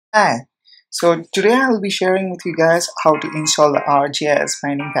Hi, so today I'll be sharing with you guys how to install the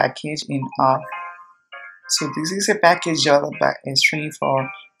ArcGISBinding package in R. So this is a package developed by ESRI for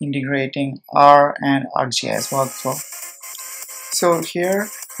integrating R and ArcGIS workflow. So here,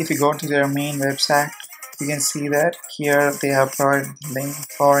 if you go to their main website, you can see that here they have provided the link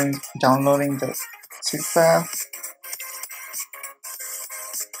for downloading the zip file.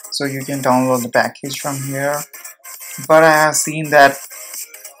 So you can download the package from here. But I have seen that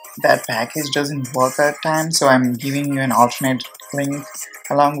package doesn't work at times, so I'm giving you an alternate link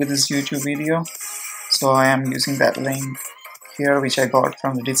along with this YouTube video. So I am using that link here, which I got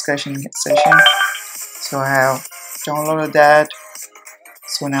from the discussion session. So I have downloaded that.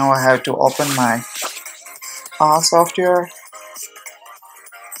 So now I have to open my R software,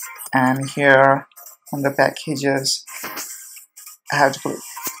 and here on the packages I have to click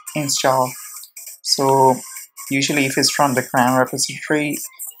install. So usually if it's from the CRAN repository,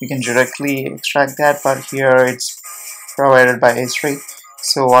 you can directly extract that, but here it's provided by ESRI.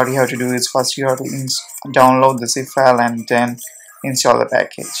 So what you have to do is first you have to download the zip file and then install the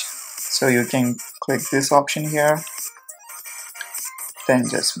package. So you can click this option here, then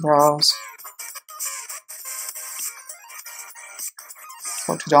just browse,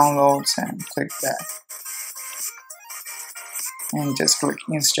 go to downloads and click that, and just click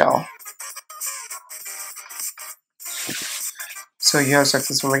install. So you have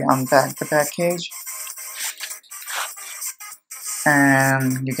successfully unpacked the package,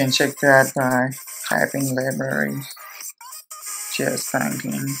 and you can check that by typing library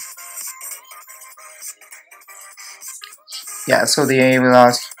ArcGISBinding. Yeah, so they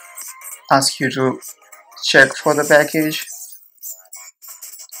will ask you to check for the package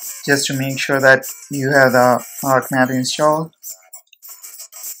just to make sure that you have the ArcMap installed.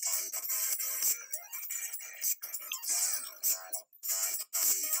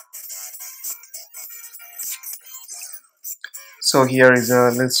 So here is a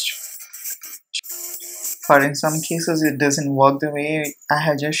list, but in some cases it doesn't work the way I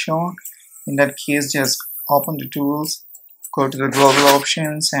have just shown. In that case, just open the tools, go to the global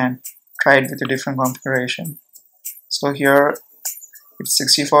options and try it with a different configuration. So here it's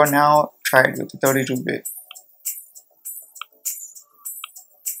 64 now, try it with the 32-bit.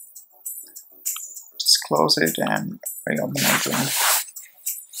 Just close it and reopen it again.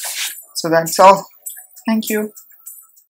 So that's all. Thank you.